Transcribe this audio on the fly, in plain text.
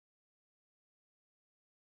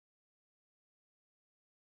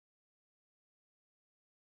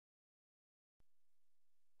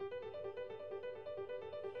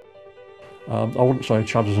I wouldn't say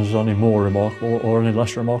Chaddesden is any more remarkable or any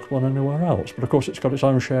less remarkable than anywhere else, but of course it's got its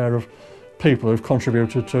own share of people who've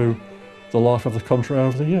contributed to the life of the country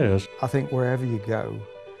over the years. I think wherever you go,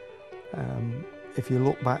 if you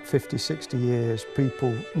look back 50, 60 years,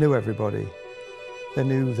 people knew everybody. They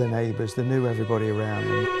knew their neighbours, they knew everybody around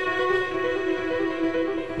them.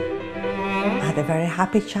 I had a very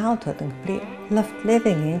happy childhood and loved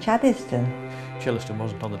living in Chaddesden. Chaddesden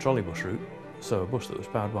wasn't on the trolleybus route, so a bus that was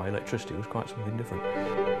powered by electricity was quite something different.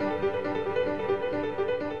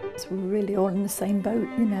 So we were really all in the same boat,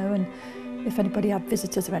 you know, and if anybody had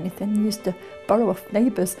visitors or anything, you used to borrow off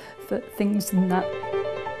neighbours for things and that.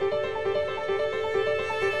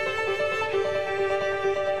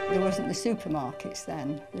 There wasn't the supermarkets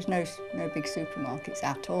then. There's no big supermarkets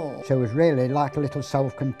at all. So it was really like a little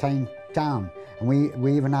self-contained town, and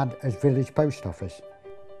we even had a village post office.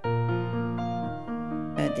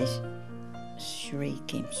 Heard this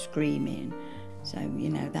shrieking, screaming, so you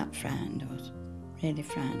know that frightened us, really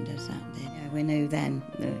frightened us that day. Yeah, we knew then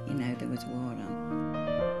that there was war on.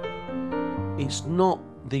 It's not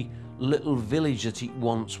the little village that it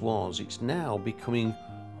once was. It's now becoming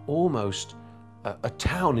almost a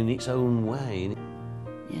town in its own way.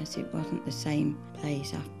 Yes, it wasn't the same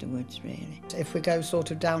place afterwards, really. If we go sort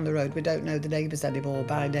of down the road, we don't know the neighbours anymore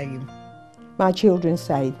by name. My children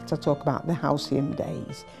say that I talk about the halcyon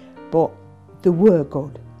days, but they were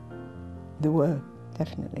good. They were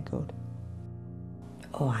definitely good.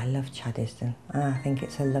 Oh, I love Chaddesden, and I think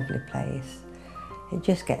it's a lovely place. It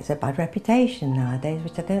just gets a bad reputation nowadays,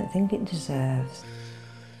 which I don't think it deserves.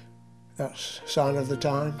 That's a sign of the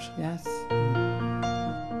times. Yes.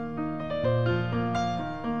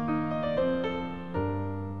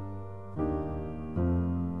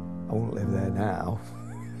 I wouldn't live there now.